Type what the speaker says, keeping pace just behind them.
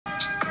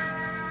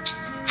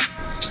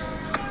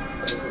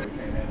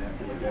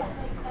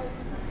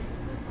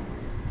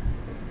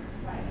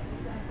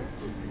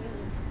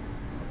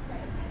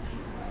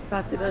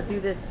About to go do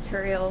this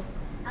trail.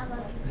 I love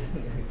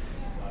you.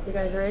 You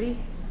guys ready?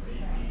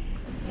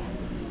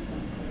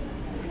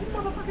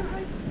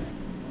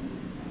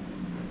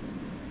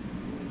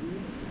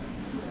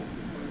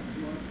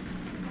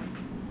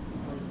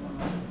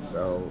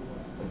 So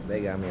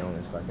they got me on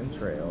this fucking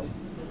trail.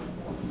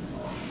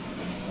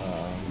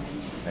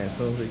 And as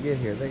soon as we get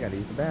here, they gotta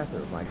use the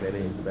bathroom. Like they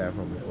didn't use the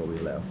bathroom before we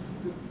left.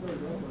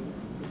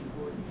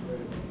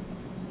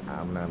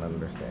 I'm not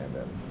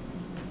understanding.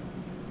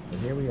 And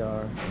here we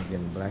are, I'm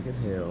getting black as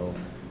hell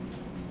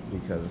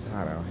because it's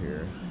hot out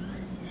here.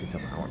 She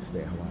told me I want to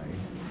stay in Hawaii.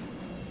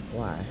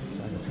 Why?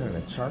 So I can turn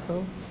into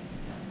charcoal?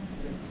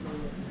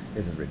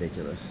 This is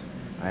ridiculous.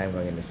 I am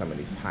going into some of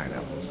these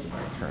pineapples so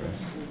I can turn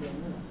this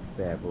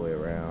bad boy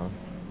around.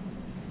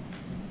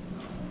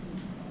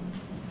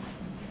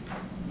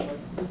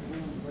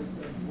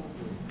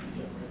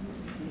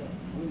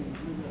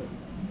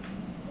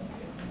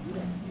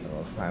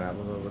 Those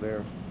pineapples over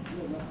there,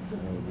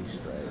 and we'll be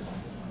straight.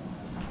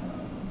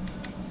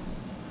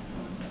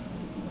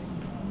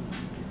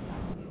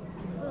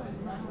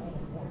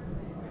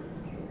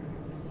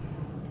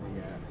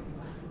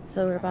 So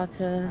we're about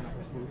to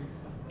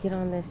get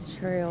on this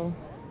trail.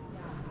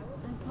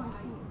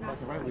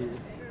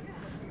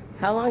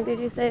 How long did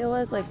you say it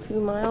was? Like 2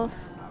 miles?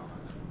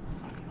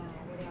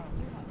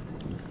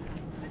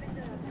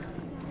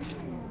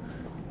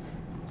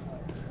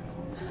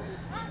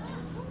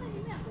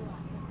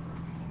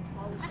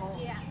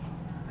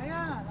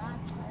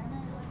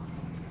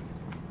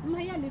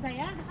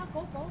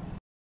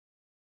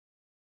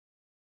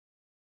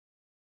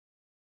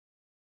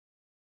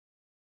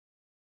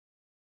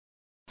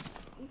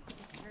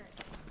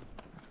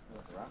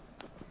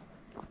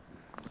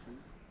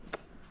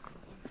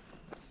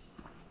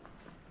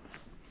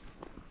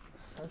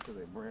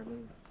 Actually, brand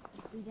new.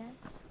 You done?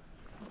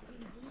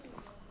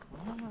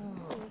 Wow.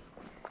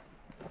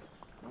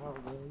 Wow,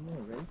 girl, you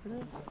ain't ready for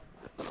this?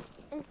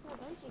 It's a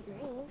bunch of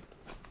green.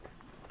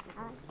 I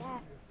like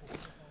that.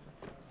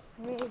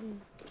 Pretty.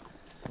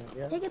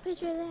 Yeah. Take a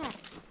picture of that.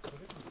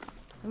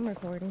 I'm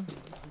recording.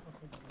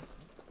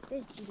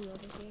 There's Judy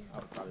over here.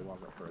 I'll probably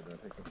walk up further and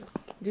take a picture.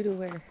 Doo-doo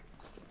where?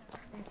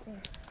 Right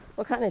there.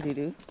 What kind of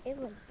doo-doo? It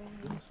was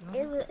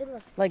brown. It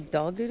looks Like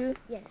dog doo-doo?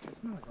 Yes. It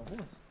smells like a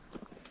horse.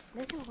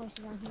 There's no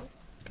horses on here.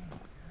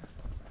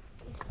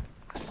 It's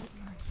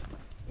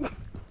snakes.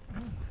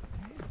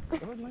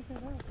 It wasn't like that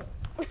out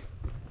though.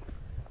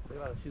 Look at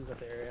all the shoes up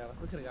there, Ariana.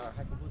 We could have got our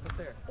hiking boots up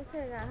there. We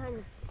could have got honey.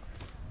 We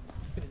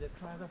could have just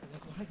climbed up and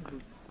got some hiking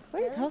boots. What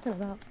are you talking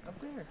about?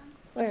 Up there.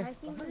 Where?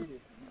 Hiking Behind boots? you.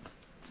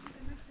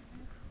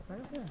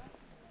 Right up there.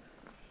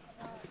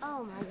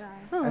 Oh my god.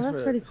 Oh,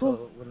 that's pretty cool.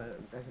 So when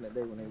back in the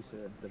day when they used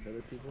to, the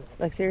village people,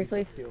 Like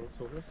seriously? kill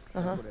tourists,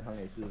 Uh-huh. that's where they hung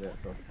their shoes at.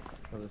 So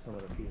those are some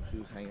of the people's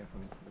shoes hanging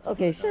from the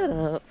Okay, shut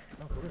up.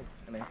 No, for real.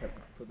 And they had to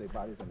put their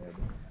bodies in there.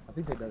 I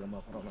think they dug them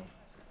up, I don't know.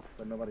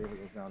 But nobody ever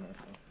goes down there,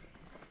 so.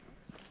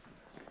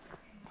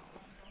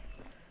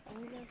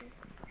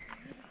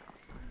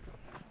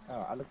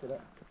 Oh, I looked it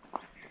up.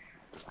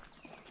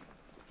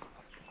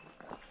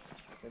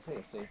 They say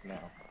it's safe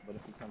now, but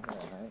if you come here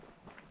at night,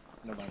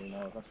 nobody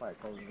knows. That's why it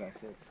closes at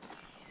 6.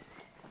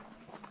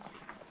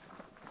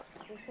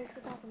 It's 6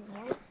 o'clock in the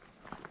morning?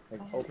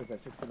 It opens at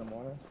 6 in the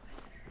morning.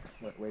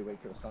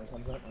 Wait till the sun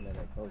comes up, and then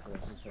it closes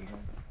at 6 in the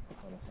morning.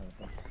 When the sun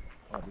comes,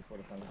 or before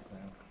the sun goes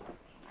down.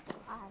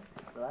 Why?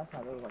 The last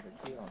time there was like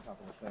a kid on top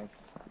of the thing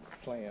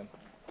playing.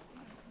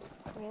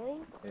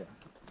 Really? Yeah.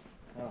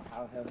 I don't know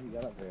how the hell he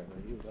got up there,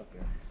 but he was up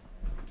there.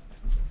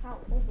 How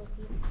old was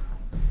he?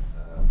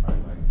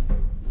 Probably like.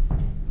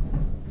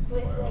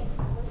 Wait, like,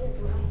 wasn't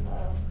my,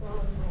 so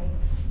was my.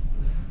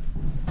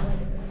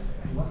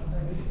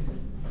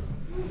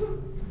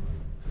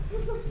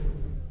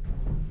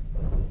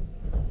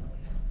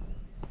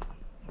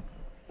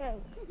 Bro,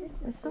 this is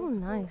It's so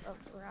nice. of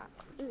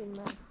rocks. Ooh,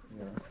 mud.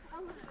 Yeah.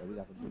 So we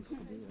got the boots to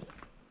do it.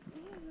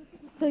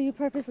 So you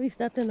purposely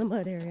stepped in the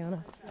mud,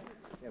 Ariana.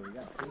 Yeah, we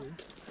got 2.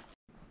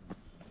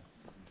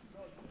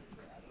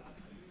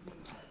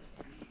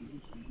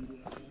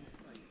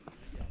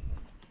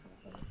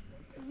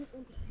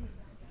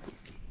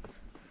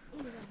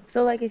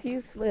 So like if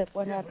you slip,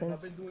 what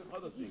happens?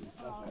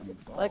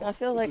 Like I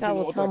feel like I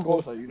will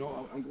tumble. I mean,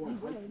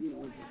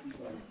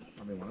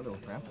 one of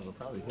those ramps will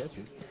probably hit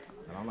you.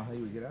 I don't know how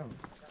you would get out.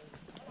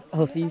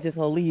 Oh, so you just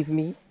gonna leave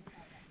me?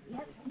 I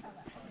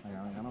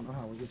don't know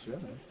how we'll get you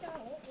out of there.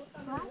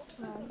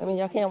 I mean,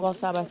 y'all can't walk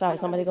side by side.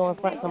 Somebody go in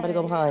front, somebody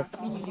go behind.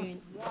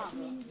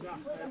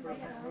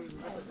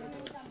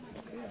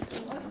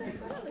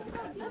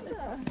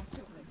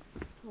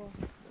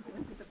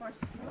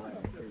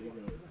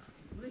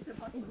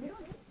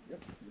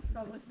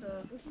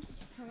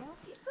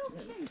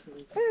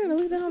 Aaron,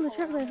 we've been on the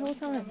trail that whole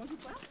time.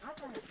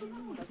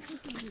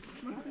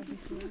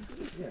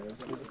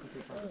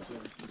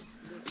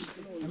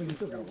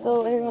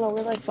 So, Aaron,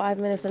 we're like 5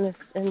 minutes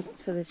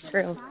into this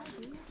trail.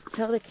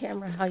 Tell the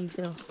camera how you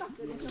feel.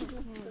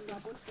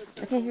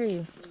 I can't hear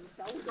you.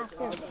 I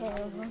feel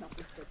terrible.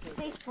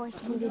 They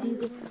forced me to do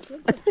this.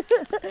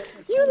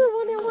 You're the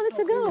one that wanted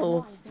to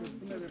go.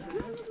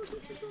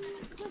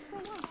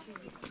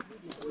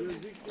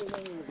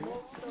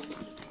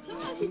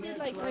 She did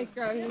like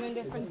him in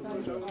different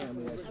sizes.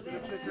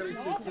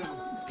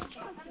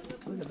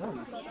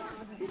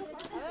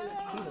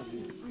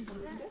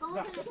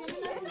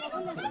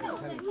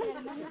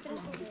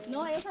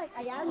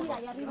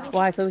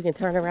 Why? So we can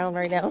turn around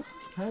right now?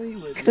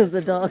 Because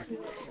the dog.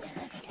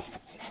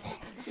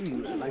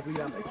 Like we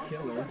got a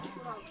killer.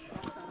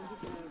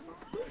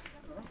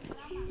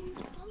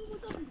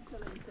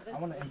 I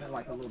want to invent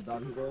like a little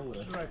doggy girl with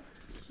a, like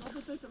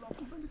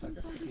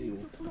a seal.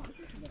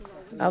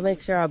 I'll make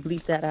sure I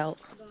bleep that out.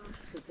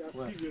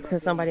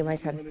 Because somebody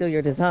might try to steal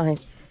your design.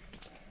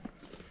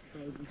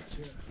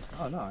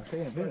 Oh no, I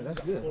can't invent it.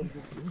 That's good.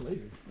 You're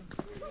lazy.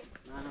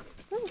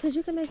 No, because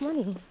you can make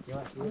money.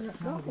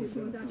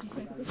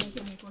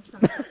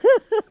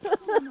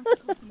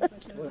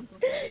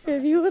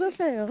 If you would have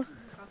failed.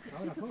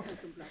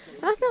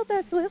 I felt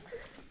that slip.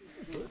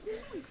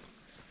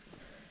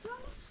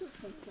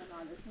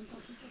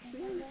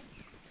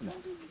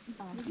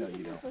 No,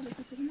 you don't.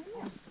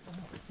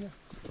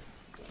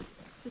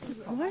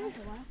 What?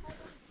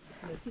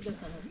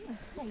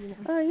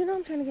 You know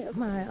I'm trying to get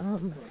my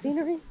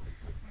scenery.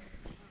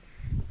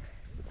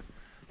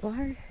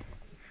 Why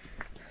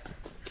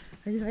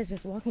are you guys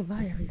just walking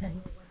by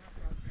everything?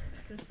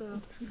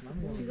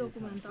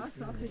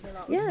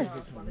 Yes.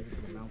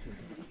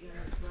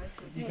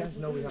 You guys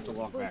know we have to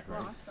walk back,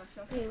 right?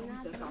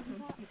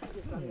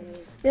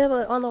 Yeah,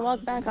 but on the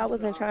walk back, I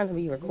wasn't trying to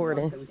be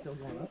recording.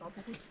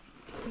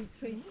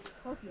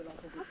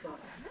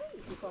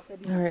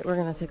 All right, we're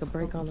gonna take a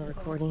break on the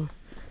recording.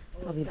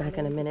 I'll be back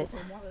in a minute.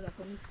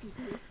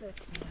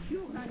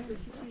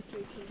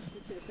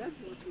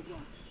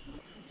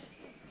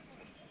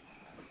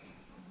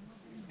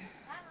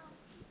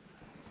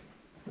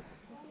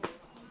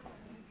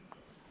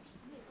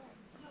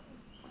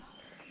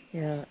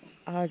 Yeah,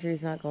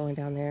 Audrey's not going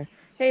down there.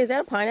 Hey, is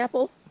that a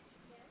pineapple?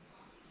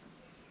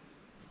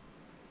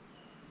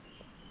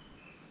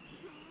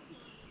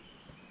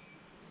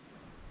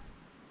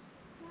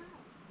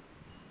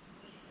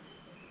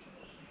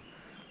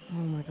 Oh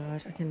my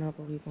gosh, I cannot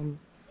believe them.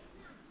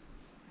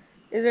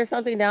 Is there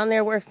something down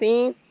there worth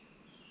seeing?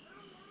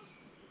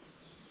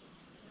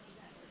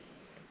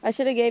 I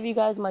should have gave you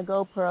guys my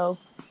GoPro.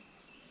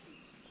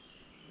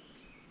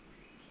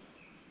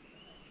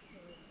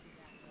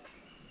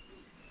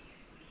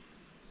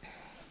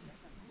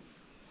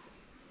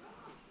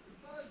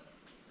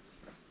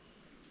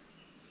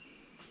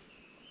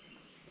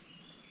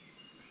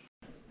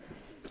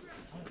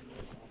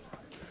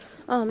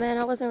 Oh man,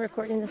 I wasn't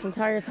recording this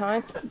entire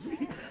time.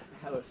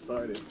 How it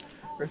started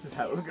versus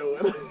how it's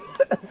going.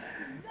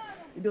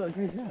 You're doing a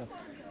great job.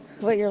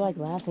 But you're like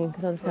laughing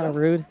because that was kind of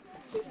rude.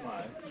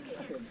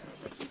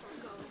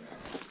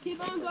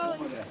 Keep on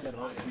going.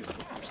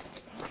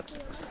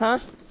 Huh?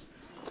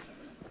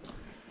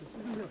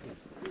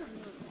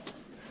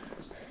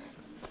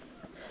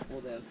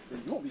 Well, then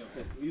you won't be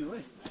okay either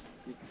way.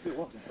 You can still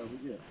walk, so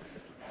we're good.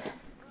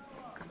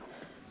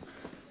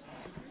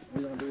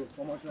 We're gonna do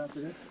one more shot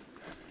after this.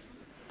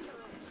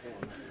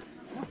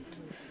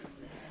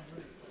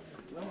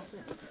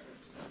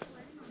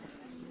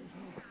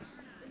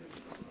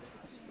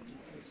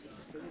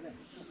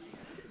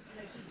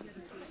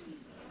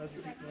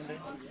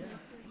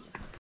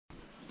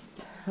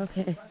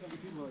 Okay,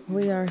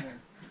 we are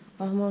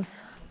almost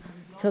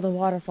to the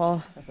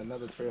waterfall. That's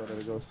another trail that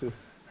it goes to.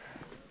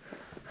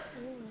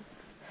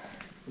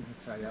 We can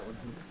try that one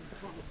too.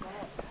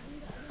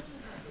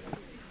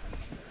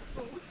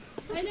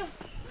 I know.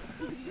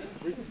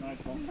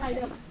 I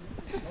know.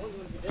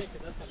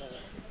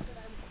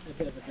 A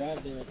bit of a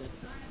drive there, I think.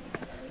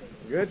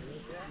 Good?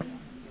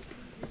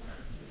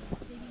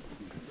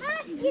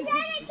 You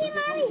got it,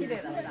 Kimani!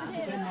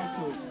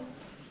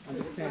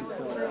 Understand, so.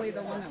 Really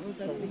the one that was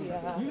at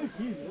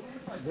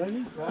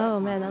the Oh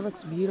man, that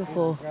looks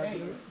beautiful. I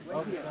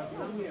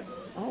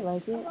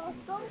like it.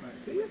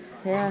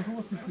 Yeah.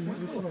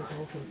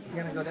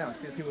 You're gonna go down.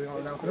 See the people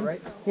going down to the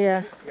right?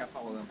 Yeah. You gotta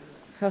follow them.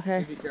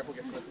 Okay. Be careful,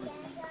 get slippery.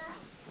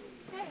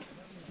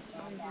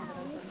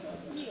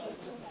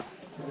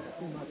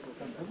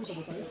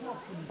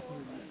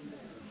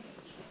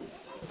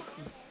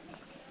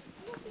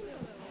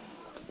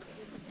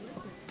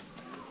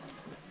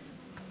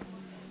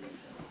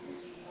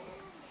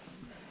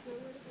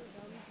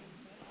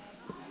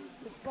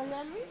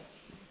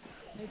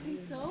 I think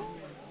so.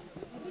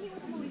 I think it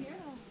was over here.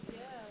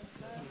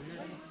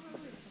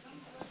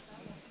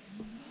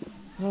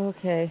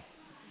 Okay.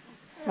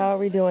 How are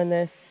we doing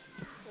this?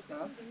 You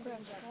want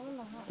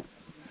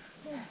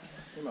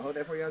to hold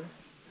that for you, Audrey?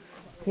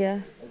 Yeah.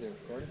 Is it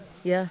recording?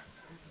 Yeah.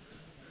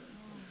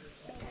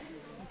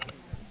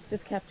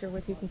 Just capture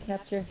what you can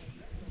capture.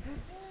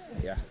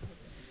 Yeah.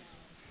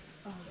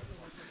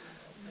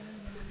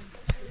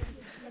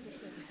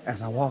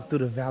 As I walk through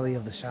the valley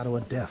of the shadow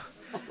of death,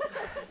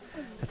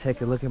 I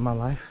take a look at my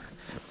life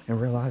and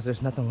realize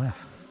there's nothing left.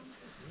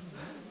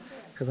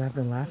 because I've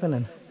been laughing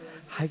and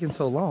hiking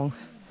so long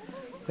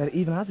that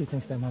even Audrey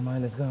thinks that my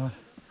mind is gone.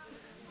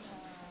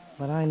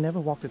 But I never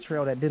walked a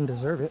trail that didn't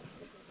deserve it.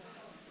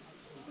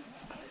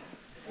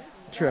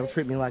 Trail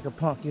treat me like a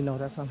punk, you know,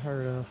 that's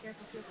unheard of.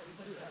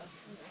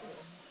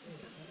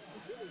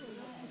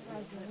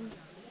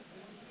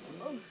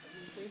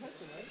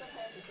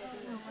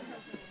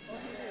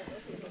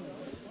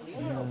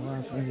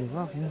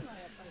 Walking.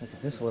 Look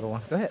at this little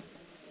one. Go ahead.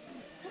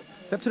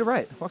 Step to the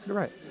right. Walk to the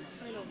right.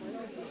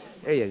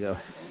 There you go.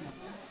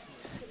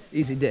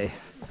 Easy day.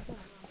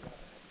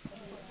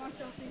 Look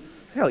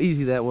how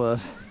easy that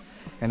was.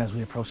 And as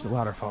we approach the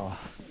waterfall.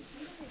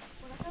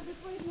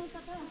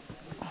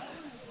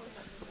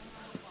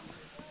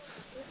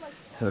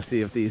 Let's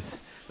see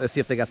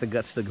if they got the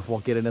guts to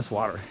get in this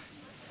water.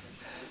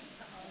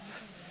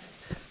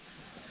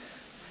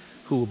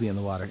 Who will be in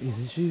the water? Is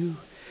it you?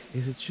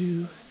 Is it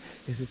you?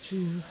 Is it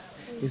you?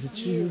 Is it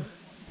you?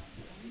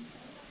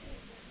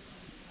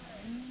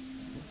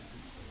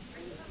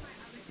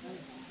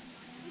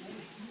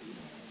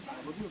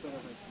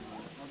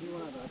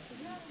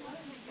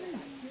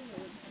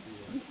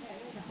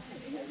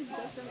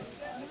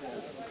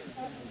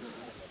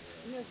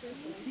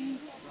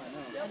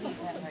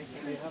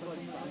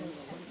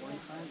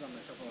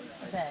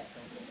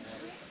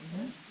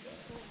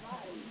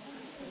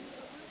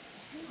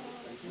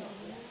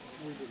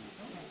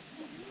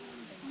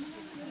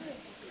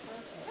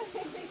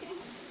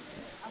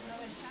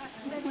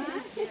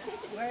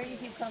 Where you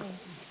keep coming?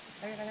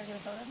 Are you gonna get a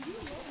photo?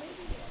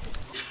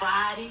 It's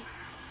Friday,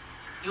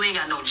 you ain't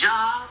got no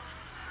job,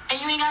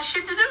 and you ain't got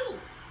shit to do.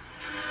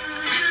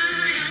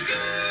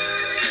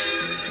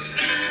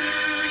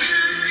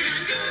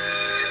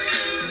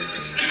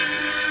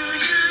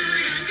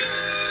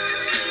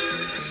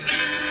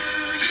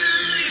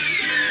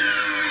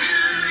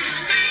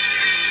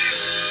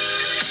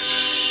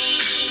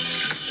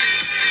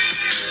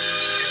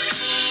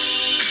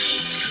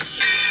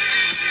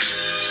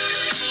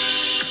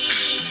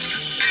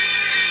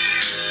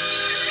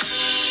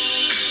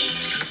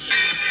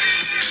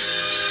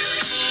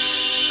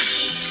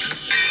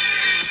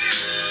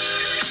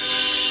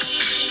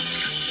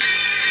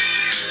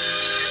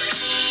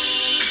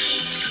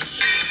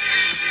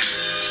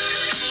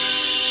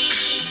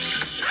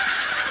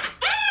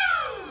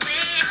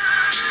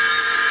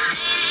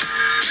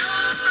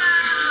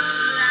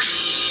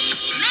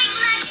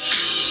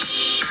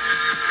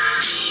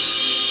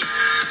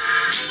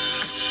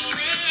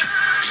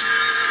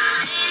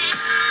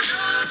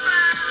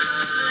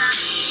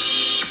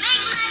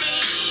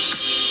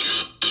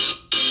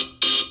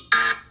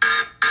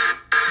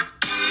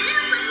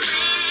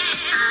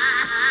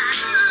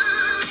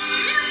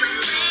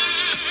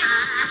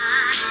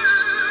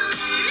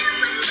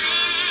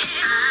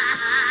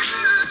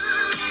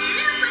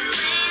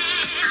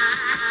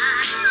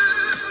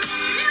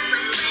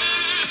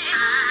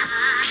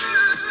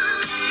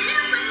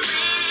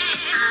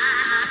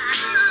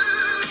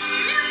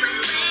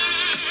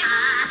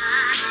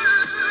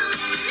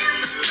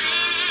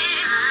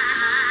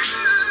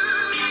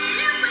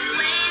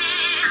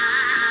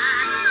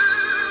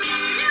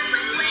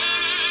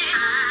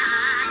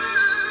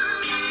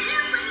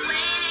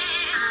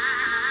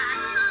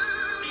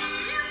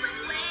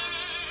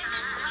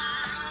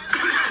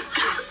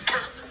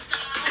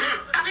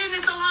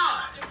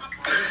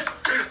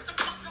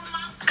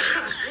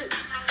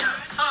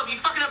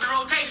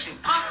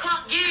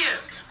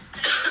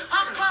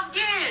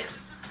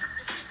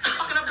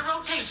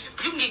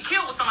 You can get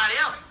killed with somebody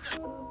else.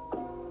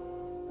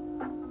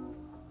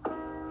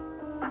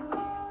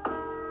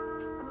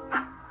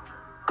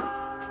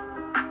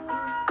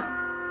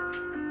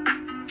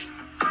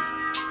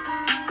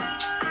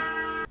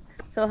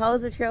 So how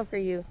was the trail for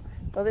you?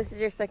 Well, this is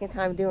your second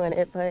time doing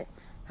it, but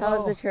how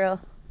was the trail?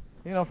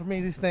 You know, for me,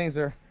 these things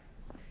are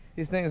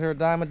a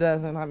dime a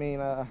dozen. I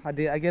mean, I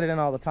get it in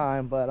all the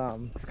time, but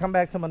to come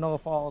back to Manoa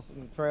Falls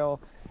and the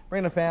trail,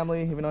 bring the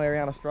family, even though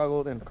Ariana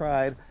struggled and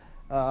cried,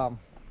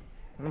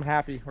 I'm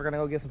happy. We're gonna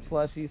go get some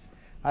slushies.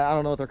 I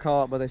don't know what they're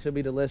called, but they should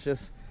be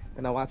delicious.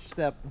 And now watch your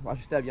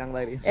step, young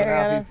lady. So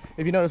now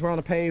if you notice, we're on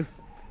the pave,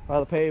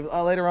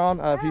 later on.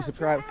 If you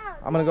subscribe,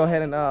 I'm gonna go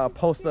ahead and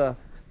post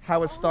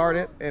how it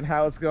started and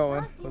how it's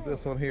going with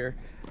this one here.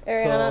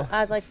 Ariana, so,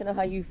 I'd like to know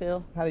how you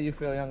feel. How do you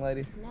feel, young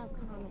lady? No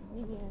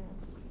comment.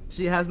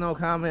 She has no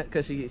comment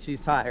because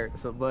she's tired.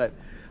 So, but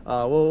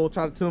we'll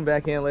try to tune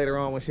back in later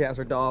on when she has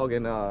her dog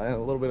and a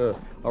little bit of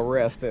a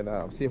rest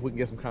and see if we can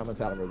get some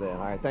comments out of her then.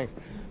 All right, thanks.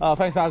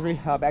 Thanks, Audrey.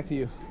 Back to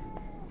you.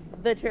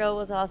 The trail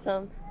was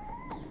awesome.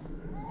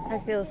 I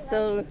feel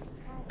so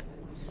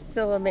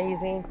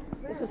amazing.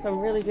 This was some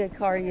really good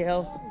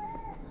cardio.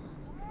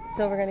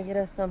 So we're gonna get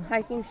us some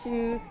hiking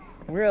shoes,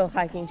 real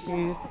hiking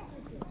shoes,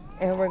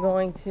 and we're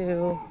going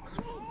to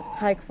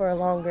hike for a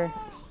longer.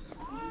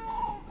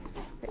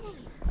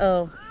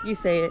 Oh, you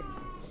say it.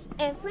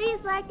 And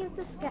please like and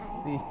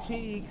subscribe. These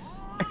cheeks.